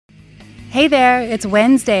Hey there, it's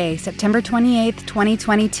Wednesday, September 28th,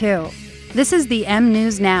 2022. This is the M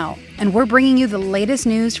News Now, and we're bringing you the latest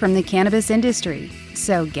news from the cannabis industry,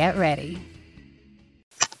 so get ready.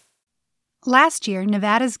 Last year,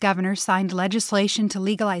 Nevada's governor signed legislation to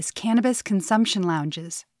legalize cannabis consumption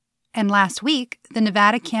lounges. And last week, the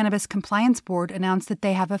Nevada Cannabis Compliance Board announced that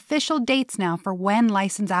they have official dates now for when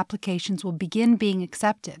license applications will begin being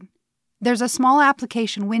accepted. There's a small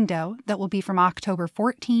application window that will be from October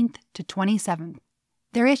 14th to 27th.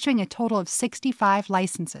 They're issuing a total of 65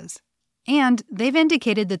 licenses. And they've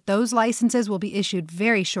indicated that those licenses will be issued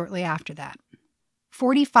very shortly after that.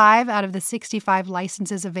 45 out of the 65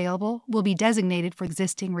 licenses available will be designated for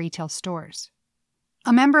existing retail stores.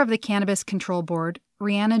 A member of the Cannabis Control Board,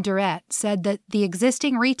 Rihanna Durrett, said that the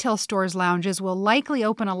existing retail stores' lounges will likely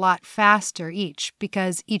open a lot faster each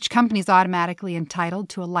because each company is automatically entitled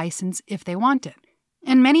to a license if they want it.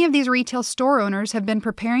 And many of these retail store owners have been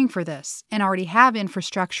preparing for this and already have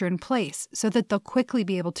infrastructure in place so that they'll quickly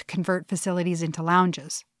be able to convert facilities into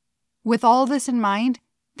lounges. With all this in mind,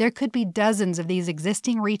 there could be dozens of these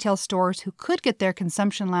existing retail stores who could get their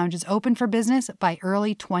consumption lounges open for business by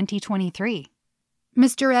early 2023.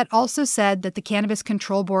 Ms. Durrett also said that the Cannabis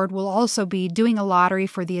Control Board will also be doing a lottery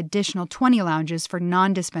for the additional 20 lounges for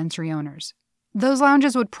non-dispensary owners. Those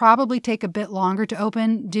lounges would probably take a bit longer to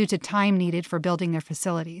open due to time needed for building their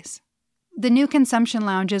facilities. The new consumption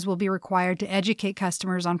lounges will be required to educate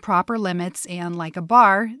customers on proper limits and, like a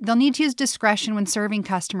bar, they'll need to use discretion when serving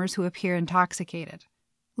customers who appear intoxicated.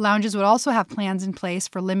 Lounges would also have plans in place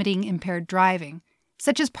for limiting impaired driving,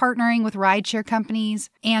 such as partnering with rideshare companies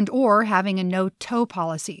and/or having a no-tow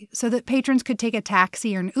policy so that patrons could take a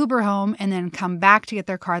taxi or an Uber home and then come back to get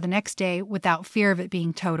their car the next day without fear of it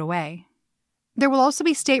being towed away. There will also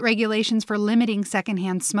be state regulations for limiting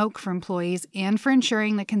secondhand smoke for employees and for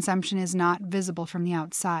ensuring that consumption is not visible from the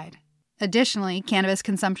outside. Additionally, cannabis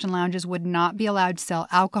consumption lounges would not be allowed to sell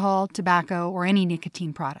alcohol, tobacco, or any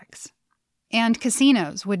nicotine products. And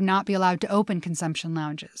casinos would not be allowed to open consumption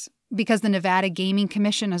lounges, because the Nevada Gaming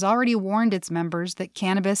Commission has already warned its members that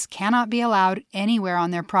cannabis cannot be allowed anywhere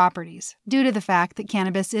on their properties due to the fact that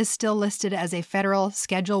cannabis is still listed as a federal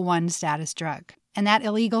Schedule I status drug, and that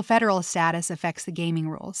illegal federal status affects the gaming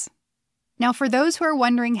rules. Now, for those who are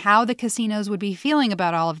wondering how the casinos would be feeling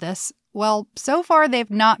about all of this, well, so far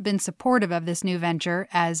they've not been supportive of this new venture,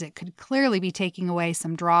 as it could clearly be taking away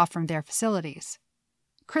some draw from their facilities.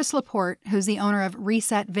 Chris Laporte, who's the owner of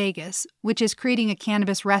Reset Vegas, which is creating a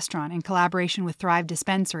cannabis restaurant in collaboration with Thrive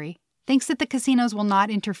Dispensary, thinks that the casinos will not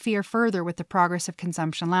interfere further with the progress of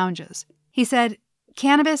consumption lounges. He said,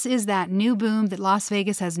 "Cannabis is that new boom that Las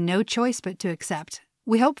Vegas has no choice but to accept.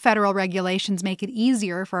 We hope federal regulations make it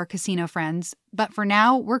easier for our casino friends, but for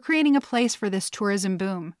now, we're creating a place for this tourism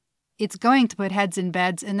boom. It's going to put heads in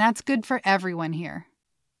beds, and that's good for everyone here."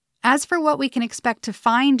 As for what we can expect to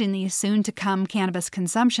find in these soon-to-come cannabis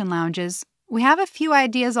consumption lounges, we have a few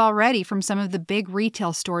ideas already from some of the big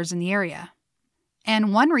retail stores in the area.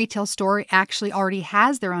 And one retail store actually already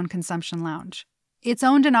has their own consumption lounge. It's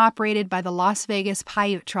owned and operated by the Las Vegas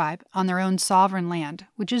Paiute tribe on their own sovereign land,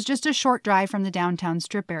 which is just a short drive from the downtown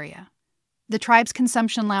Strip area. The tribe's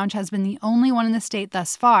consumption lounge has been the only one in the state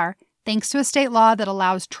thus far, thanks to a state law that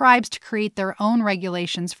allows tribes to create their own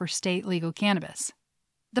regulations for state legal cannabis.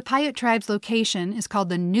 The Paiute tribe's location is called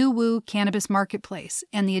the Nuwu Cannabis Marketplace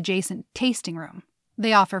and the adjacent tasting room.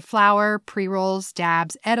 They offer flower, pre-rolls,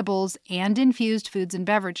 dabs, edibles, and infused foods and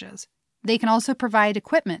beverages. They can also provide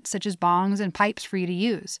equipment such as bongs and pipes for you to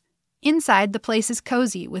use. Inside, the place is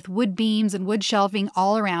cozy with wood beams and wood shelving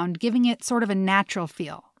all around, giving it sort of a natural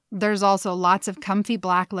feel. There's also lots of comfy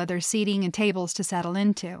black leather seating and tables to settle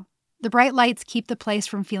into. The bright lights keep the place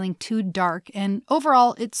from feeling too dark, and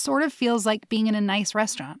overall, it sort of feels like being in a nice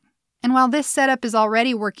restaurant. And while this setup is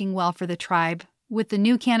already working well for the tribe, with the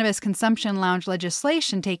new cannabis consumption lounge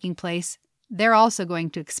legislation taking place, they're also going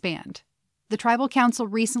to expand. The Tribal Council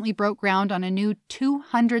recently broke ground on a new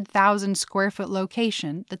 200,000 square foot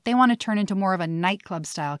location that they want to turn into more of a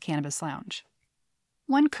nightclub-style cannabis lounge.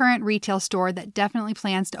 One current retail store that definitely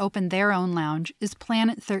plans to open their own lounge is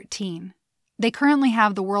Planet 13. They currently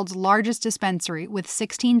have the world's largest dispensary with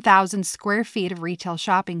 16,000 square feet of retail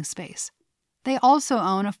shopping space. They also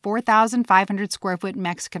own a 4,500 square foot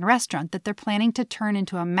Mexican restaurant that they're planning to turn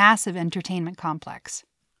into a massive entertainment complex.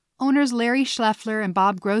 Owners Larry Schleffler and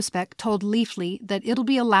Bob Grosbeck told Leafly that it'll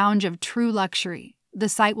be a lounge of true luxury. The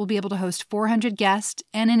site will be able to host 400 guests,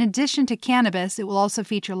 and in addition to cannabis, it will also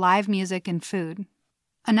feature live music and food.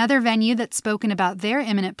 Another venue that's spoken about their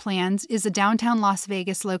imminent plans is a downtown Las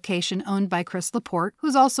Vegas location owned by Chris Laporte,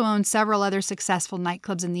 who's also owned several other successful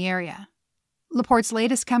nightclubs in the area. LaPorte's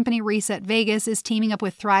latest company, Reset Vegas, is teaming up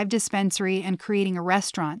with Thrive Dispensary and creating a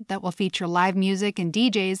restaurant that will feature live music and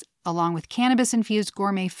DJs along with cannabis-infused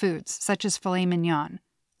gourmet foods, such as filet mignon.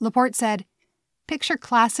 LaPorte said, "Picture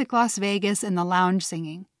classic Las Vegas and the lounge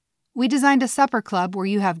singing. We designed a supper club where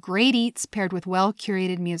you have great eats paired with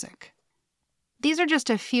well-curated music." These are just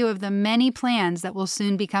a few of the many plans that will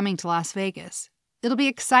soon be coming to Las Vegas. It'll be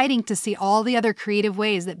exciting to see all the other creative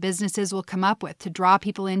ways that businesses will come up with to draw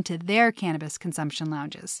people into their cannabis consumption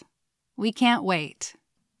lounges. We can't wait.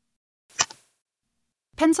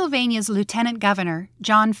 Pennsylvania's Lieutenant Governor,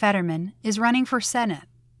 John Fetterman, is running for Senate.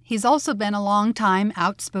 He's also been a long-time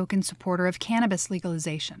outspoken supporter of cannabis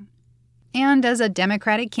legalization. And as a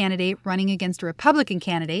Democratic candidate running against a Republican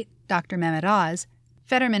candidate, Dr. Mehmet Oz,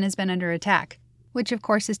 Fetterman has been under attack, which of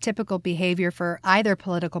course is typical behavior for either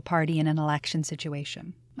political party in an election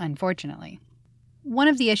situation, unfortunately. One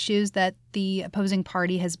of the issues that the opposing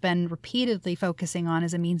party has been repeatedly focusing on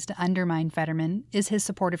as a means to undermine Fetterman is his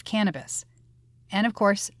support of cannabis. And of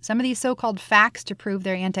course, some of these so-called facts to prove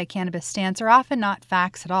their anti-cannabis stance are often not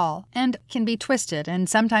facts at all, and can be twisted and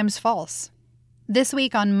sometimes false. This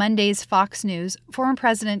week on Monday's Fox News, former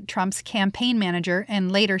President Trump's campaign manager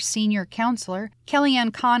and later senior counselor,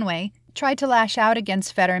 Kellyanne Conway, tried to lash out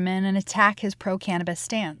against Fetterman and attack his pro-cannabis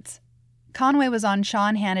stance. Conway was on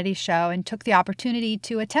Sean Hannity's show and took the opportunity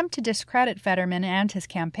to attempt to discredit Fetterman and his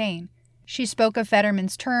campaign. She spoke of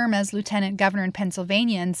Fetterman's term as lieutenant governor in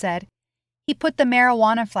Pennsylvania and said, "He put the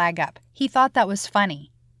marijuana flag up. He thought that was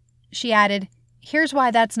funny." She added, "Here's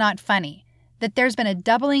why that's not funny. That there's been a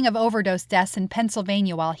doubling of overdose deaths in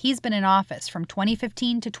Pennsylvania while he's been in office from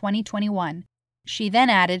 2015 to 2021. She then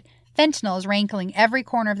added, "Fentanyl is rankling every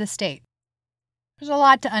corner of the state." There's a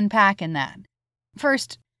lot to unpack in that.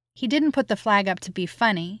 First, he didn't put the flag up to be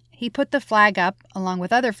funny. He put the flag up, along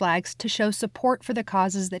with other flags, to show support for the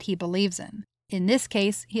causes that he believes in. In this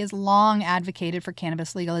case, he has long advocated for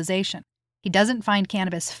cannabis legalization. He doesn't find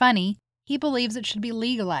cannabis funny. He believes it should be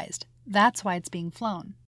legalized. That's why it's being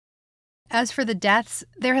flown. As for the deaths,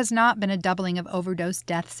 there has not been a doubling of overdose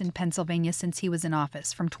deaths in Pennsylvania since he was in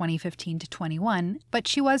office from 2015 to 21, but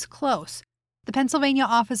she was close. The Pennsylvania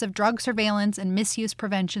Office of Drug Surveillance and Misuse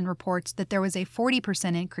Prevention reports that there was a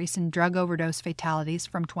 40% increase in drug overdose fatalities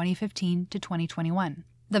from 2015 to 2021.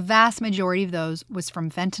 The vast majority of those was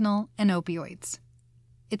from fentanyl and opioids.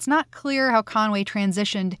 It's not clear how Conway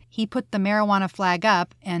transitioned "he put the marijuana flag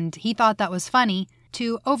up and he thought that was funny"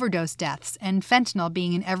 to overdose deaths and fentanyl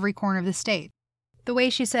being in every corner of the state. The way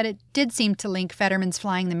she said it did seem to link Fetterman's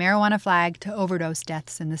flying the marijuana flag to overdose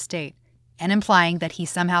deaths in the state, and implying that he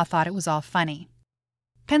somehow thought it was all funny.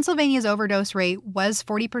 Pennsylvania's overdose rate was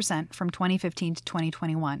 40% from 2015 to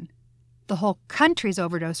 2021. The whole country's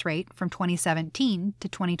overdose rate from 2017 to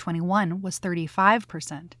 2021 was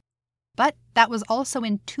 35%. But that was also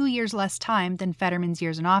in 2 years less time than Fetterman's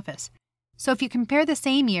years in office. So if you compare the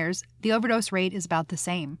same years, the overdose rate is about the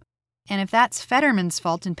same. And if that's Fetterman's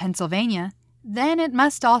fault in Pennsylvania, then it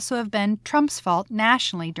must also have been Trump's fault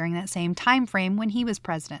nationally during that same time frame when he was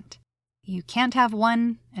president. You can't have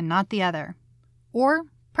one and not the other. Or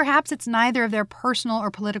perhaps it's neither of their personal or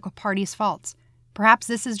political parties' faults. Perhaps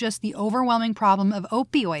this is just the overwhelming problem of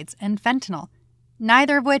opioids and fentanyl,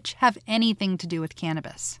 neither of which have anything to do with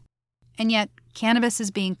cannabis. And yet, cannabis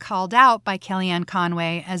is being called out by Kellyanne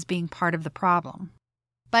Conway as being part of the problem.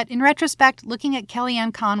 But in retrospect, looking at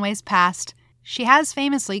Kellyanne Conway's past, she has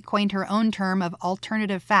famously coined her own term of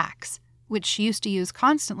alternative facts, which she used to use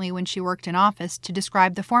constantly when she worked in office to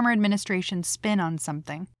describe the former administration's spin on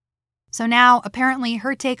something. So now, apparently,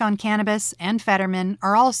 her take on cannabis and Fetterman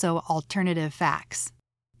are also alternative facts.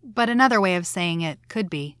 But another way of saying it could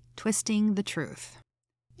be twisting the truth.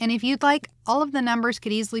 And if you'd like, all of the numbers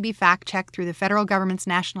could easily be fact-checked through the federal government's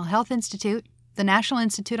National Health Institute, the National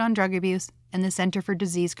Institute on Drug Abuse, and the Center for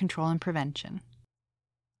Disease Control and Prevention.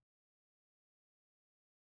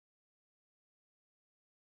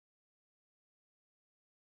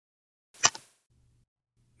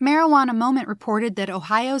 Marijuana Moment reported that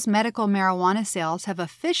Ohio's medical marijuana sales have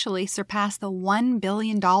officially surpassed the $1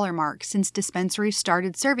 billion mark since dispensaries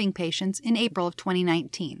started serving patients in April of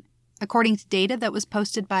 2019, according to data that was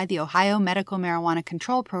posted by the Ohio Medical Marijuana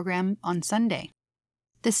Control Program on Sunday.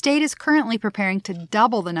 The state is currently preparing to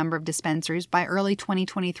double the number of dispensaries by early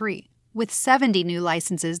 2023, with 70 new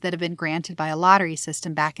licenses that have been granted by a lottery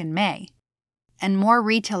system back in May. And more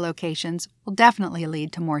retail locations will definitely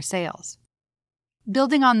lead to more sales.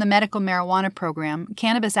 Building on the medical marijuana program,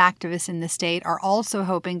 cannabis activists in the state are also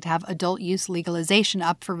hoping to have adult use legalization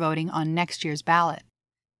up for voting on next year's ballot.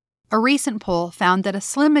 A recent poll found that a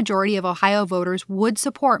slim majority of Ohio voters would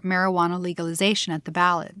support marijuana legalization at the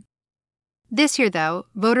ballot. This year, though,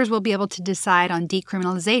 voters will be able to decide on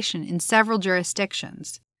decriminalization in several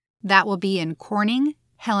jurisdictions. That will be in Corning,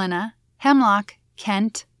 Helena, Hemlock,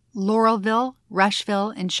 Kent, Laurelville, Rushville,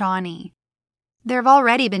 and Shawnee. There have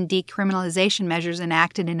already been decriminalization measures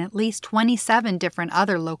enacted in at least 27 different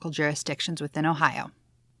other local jurisdictions within Ohio.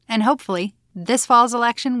 And hopefully, this fall's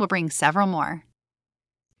election will bring several more.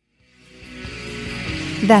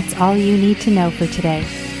 That's all you need to know for today.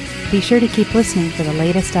 Be sure to keep listening for the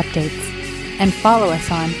latest updates and follow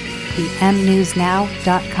us on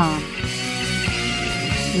themnewsnow.com.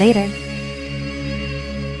 Later.